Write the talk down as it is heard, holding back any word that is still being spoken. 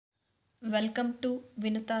Welcome to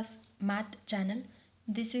Vinuta's Math channel.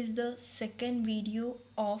 This is the second video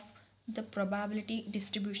of the probability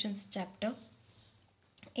distributions chapter.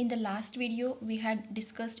 In the last video, we had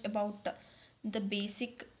discussed about the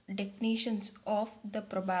basic definitions of the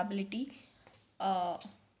uh,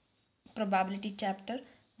 probability chapter.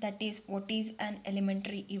 That is, what is an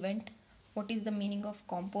elementary event, what is the meaning of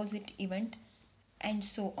composite event, and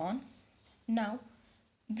so on. Now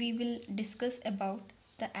we will discuss about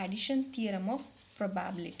the addition theorem of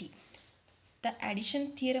probability. The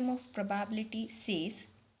addition theorem of probability says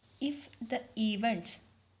if the events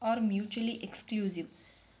are mutually exclusive.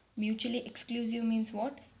 Mutually exclusive means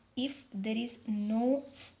what? If there is no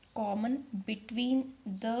common between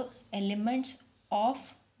the elements of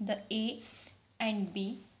the A and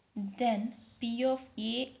B, then P of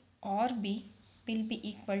A or B will be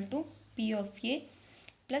equal to P of A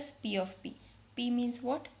plus P of B. P means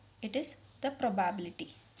what? It is the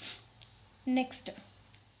probability. Next,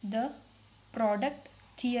 the product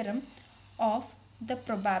theorem of the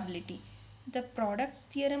probability. The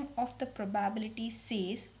product theorem of the probability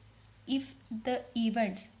says if the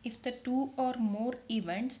two or more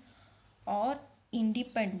events are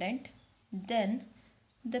independent, then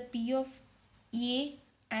the P of A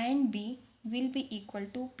and B will be equal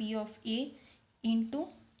to P of A into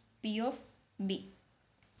P of B.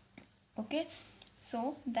 Okay,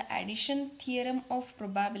 so the addition theorem of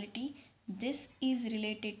probability, this is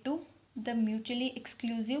related to the mutually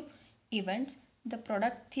exclusive events. The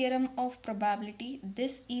product theorem of probability,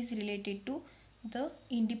 this is related to the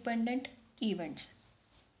independent events.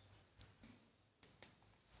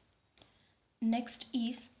 Next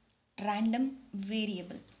is random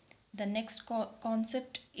variable. The next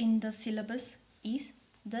concept in the syllabus is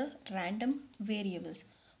the random variables.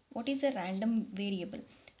 What is a random variable?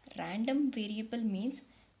 Random variable means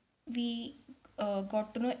we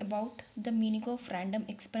got to know about the meaning of random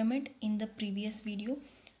experiment in the previous video.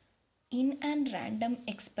 In an random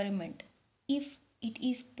experiment, if it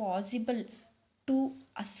is possible to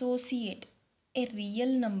associate a real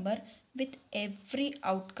number with every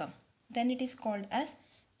outcome, then it is called as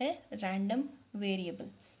a random variable.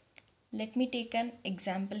 Let me take an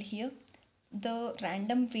example here. The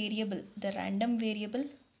random variable,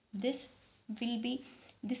 this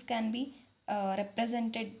can be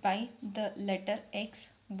represented by the letter X,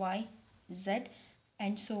 Y, Z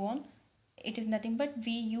and so on. It is nothing but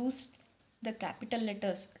we use the capital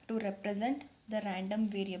letters to represent the random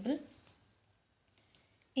variable.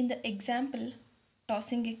 In the example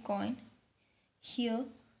tossing a coin, here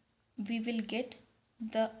we will get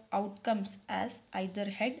the outcomes as either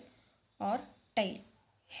head or tail.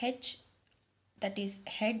 H, that is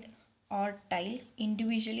head or tail,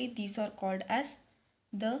 individually these are called as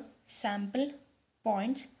the sample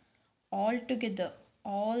points. Altogether,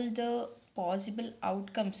 all the possible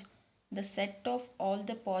outcomes, the set of all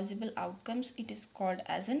the possible outcomes, it is called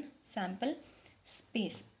as an sample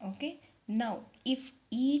space. Okay, now if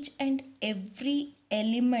each and every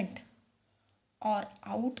element or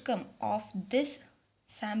outcome of this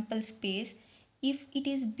sample space, if it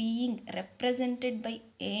is being represented by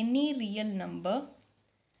any real number,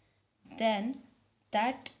 then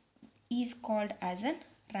that is called as a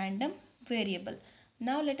random variable.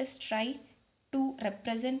 Now let us try to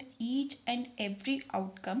represent each and every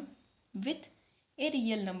outcome with a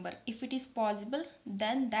real number. If it is possible,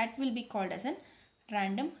 then that will be called as a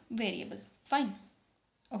random variable. Fine.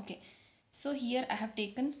 Okay, so here I have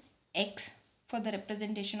taken X for the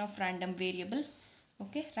representation of random variable.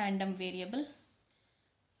 Okay, random variable.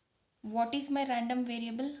 What is my random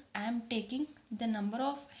variable? I am taking the number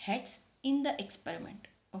of heads in the experiment.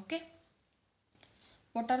 Okay,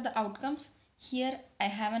 what are the outcomes? Here I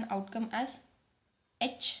have an outcome as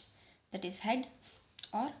H, that is head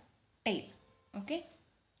or tail. Okay,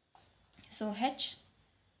 so H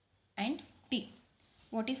and T.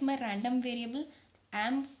 What is my random variable? I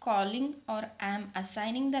am calling or I am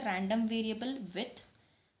assigning the random variable with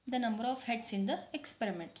the number of heads in the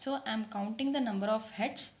experiment. So I am counting the number of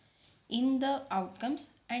heads in the outcomes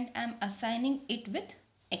and I am assigning it with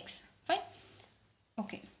X. Fine.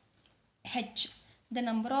 Okay, H, the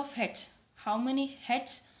number of heads. How many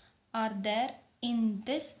heads are there in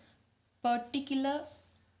this particular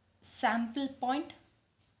sample point?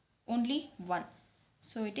 Only one,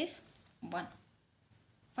 so it is 1.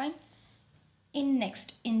 Fine. In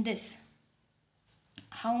this,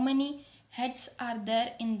 how many heads are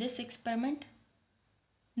there in this experiment?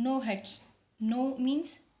 No heads. No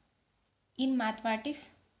means in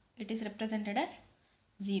mathematics it is represented as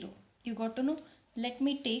 0. You got to know. Let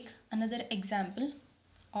me take another example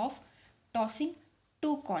of tossing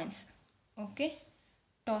two coins. Okay,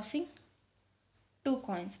 tossing two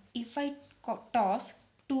coins. If I toss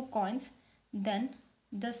two coins, then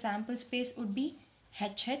the sample space would be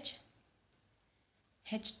HH,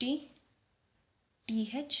 HT,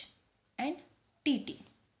 TH and TT.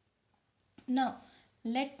 Now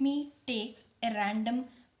let me take a random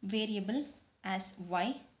variable as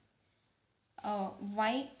y.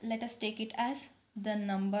 Y, let us take it as the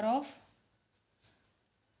number of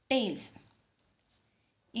tails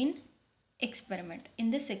in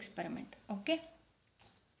this experiment. Okay,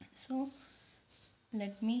 so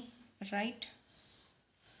let me write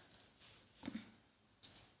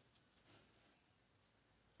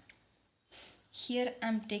here. I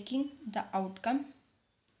am taking the outcome,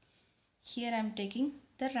 here I am taking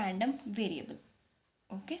the random variable.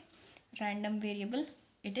 Okay, random variable,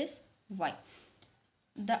 it is y.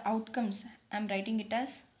 The outcomes I am writing it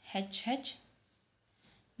as HH,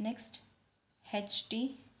 next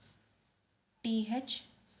HT, TH,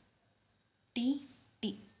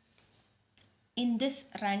 TT. In this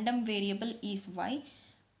random variable is y.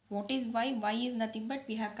 What is y? Y is nothing but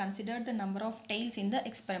we have considered the number of tails in the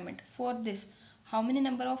experiment. For this, how many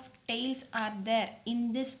number of tails are there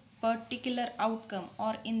in this particular outcome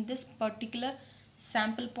or in this particular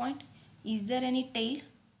sample point? Is there any tail?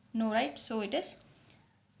 No, right? So it is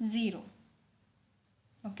 0.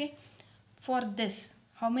 Okay. For this,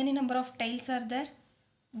 how many number of tails are there?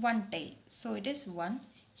 One tail. So it is 1.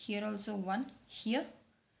 Here also 1. Here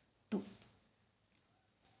 2.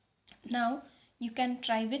 Now you can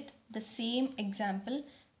try with the same example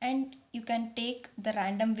and you can take the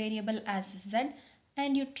random variable as z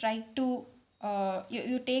and you try to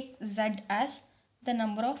you take z as the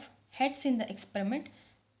number of heads in the experiment,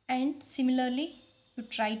 and similarly you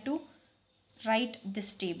try to write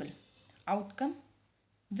this table outcome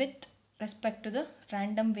with respect to the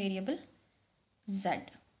random variable z.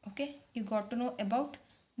 Okay, you got to know about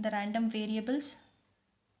the random variables.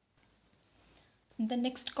 The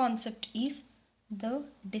next concept is the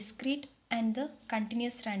discrete and the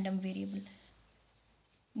continuous random variable.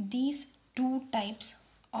 These two types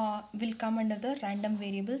will come under the random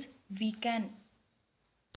variables.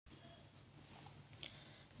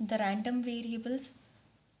 The random variables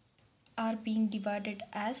are being divided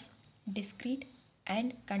as discrete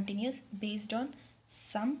and continuous based on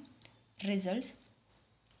some results.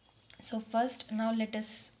 So first, now let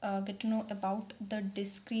us get to know about the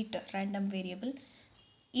discrete random variable.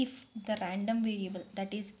 If the random variable,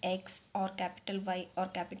 that is x or capital Y or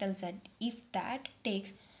capital Z, if that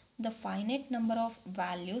takes the finite number of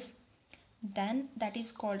values, then that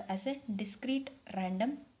is called as a discrete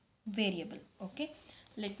random variable. Okay,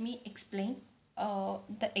 let me explain.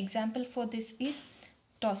 The example for this is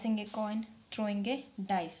tossing a coin, throwing a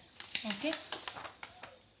dice. Okay,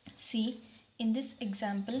 see, in this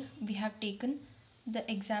example we have taken the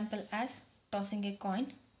example as tossing a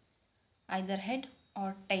coin, either head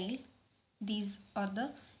or tail. These are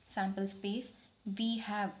the sample space. We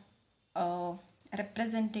have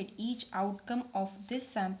represented each outcome of this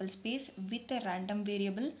sample space with a random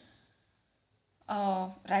variable.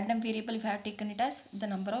 We have taken it as the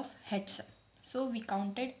number of heads. So we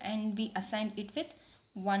counted and we assigned it with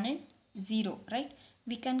 1 and 0, right?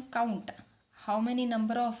 We can count how many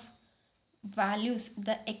number of values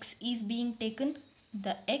the x is being taken.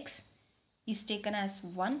 The x is taken as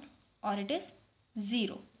 1 or it is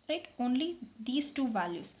 0, right? Only these two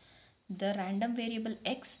values. The random variable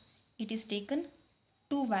x, it is taken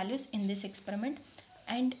 2 values in this experiment,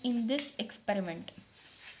 and in this experiment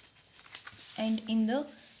and in the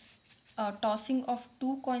tossing of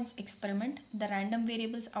 2 coins experiment, the random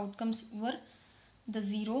variables outcomes were the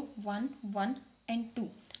 0, 1, 1 and 2.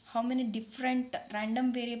 How many different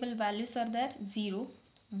random variable values are there? 0,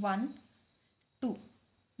 1, 2.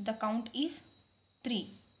 The count is 3.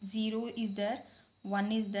 0 is there,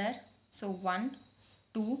 1 is there, so 1,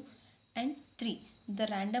 2 and 3. The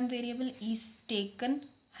random variable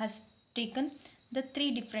has taken the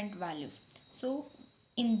 3 different values. So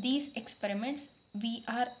in these experiments we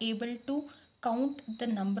are able to count the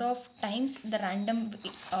number of times the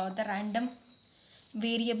random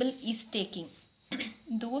variable is taking.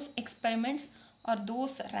 Those experiments or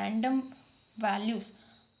those random values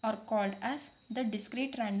are called as the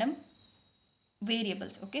discrete random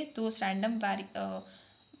variables. Okay, those random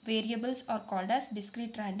variables are called as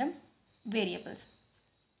discrete random variables.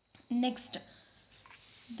 Next,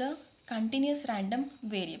 the continuous random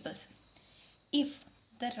variables. If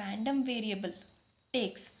the random variable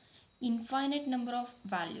takes infinite number of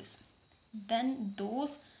values, then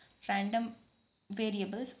those random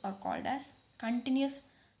variables are called as continuous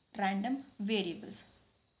random variables.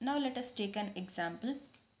 Now let us take an example.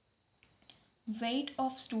 Weight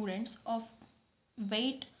of students of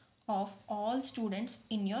weight of all students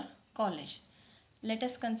in your college. Let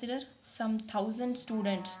us consider some 1,000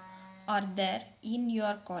 students are there in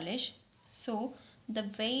your college. So the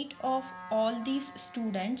weight of all these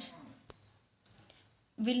students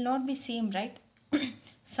will not be same, right?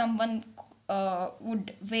 Someone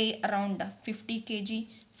would weigh around 50 kg,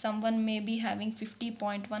 someone may be having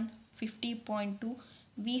 50.1, 50.2.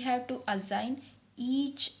 We have to assign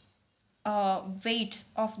each weights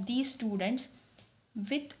of these students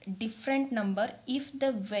with different number if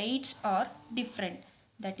the weights are different.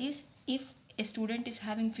 That is, if a student is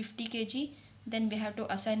having 50 kg, then we have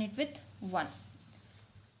to assign it with 1.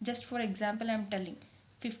 Just for example, I am telling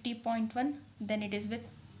 50.1, then it is with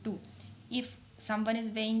 2. If someone is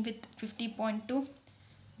weighing with 50.2,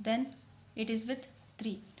 then it is with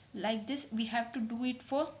 3. Like this we have to do it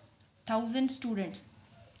for 1,000 students.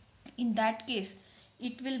 In that case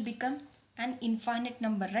it will become an infinite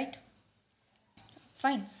number, right?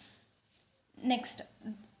 Fine. Next,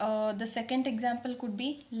 the second example could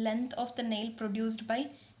be length of the nail produced by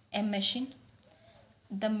a machine.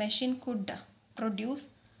 The machine could produce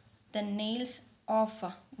the nails of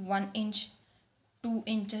 1 inch, 2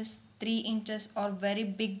 inches, 3 inches or very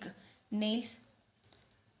big nails.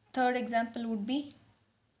 Third example would be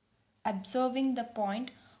observing the point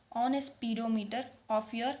on a speedometer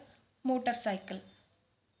of your motorcycle.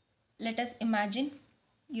 Let us imagine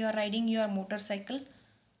you are riding your motorcycle.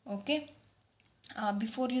 Okay,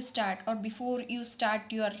 before you start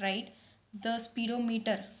your ride, the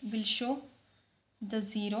speedometer will show the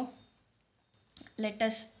 0. Let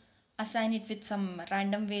us assign it with some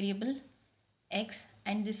random variable x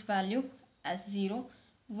and this value as 0.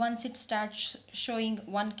 Once it starts showing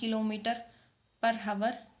 1 kilometer per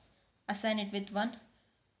hour, assign it with 1.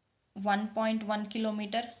 1.1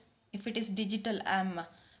 kilometer. If it is digital, I am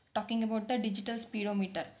talking about the digital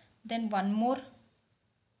speedometer, then one more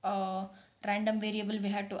random variable we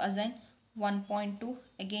have to assign, 1.2,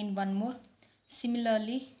 again one more.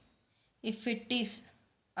 Similarly, if it is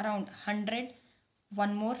around 100,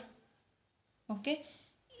 one more. Okay,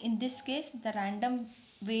 in this case the random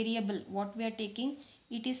variable what we are taking,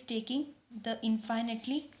 it is taking the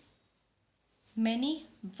infinitely many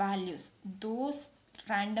values. Those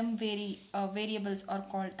random variables are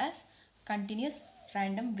called as continuous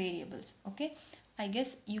random variables. Okay, I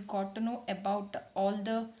guess you got to know about all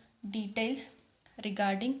the details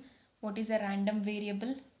regarding what is a random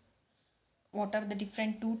variable, what are the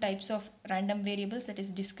different two types of random variables, that is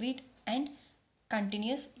discrete and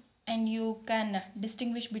continuous, and you can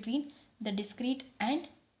distinguish between the discrete and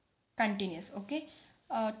continuous. Okay,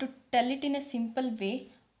 to tell it in a simple way,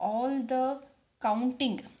 all the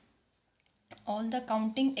counting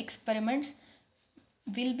experiments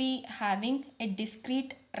will be having a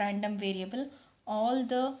discrete random variable. All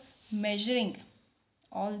the measuring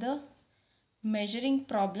all the measuring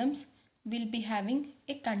problems will be having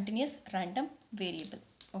a continuous random variable.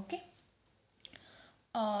 Okay,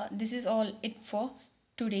 this is all it for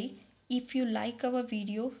today. If you like our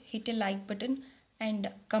video, hit a like button and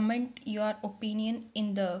comment your opinion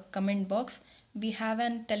in the comment box. We have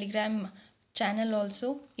an Telegram channel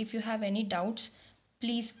also. If you have any doubts,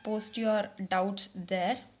 please post your doubts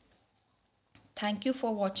there. Thank you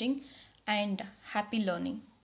for watching and happy learning.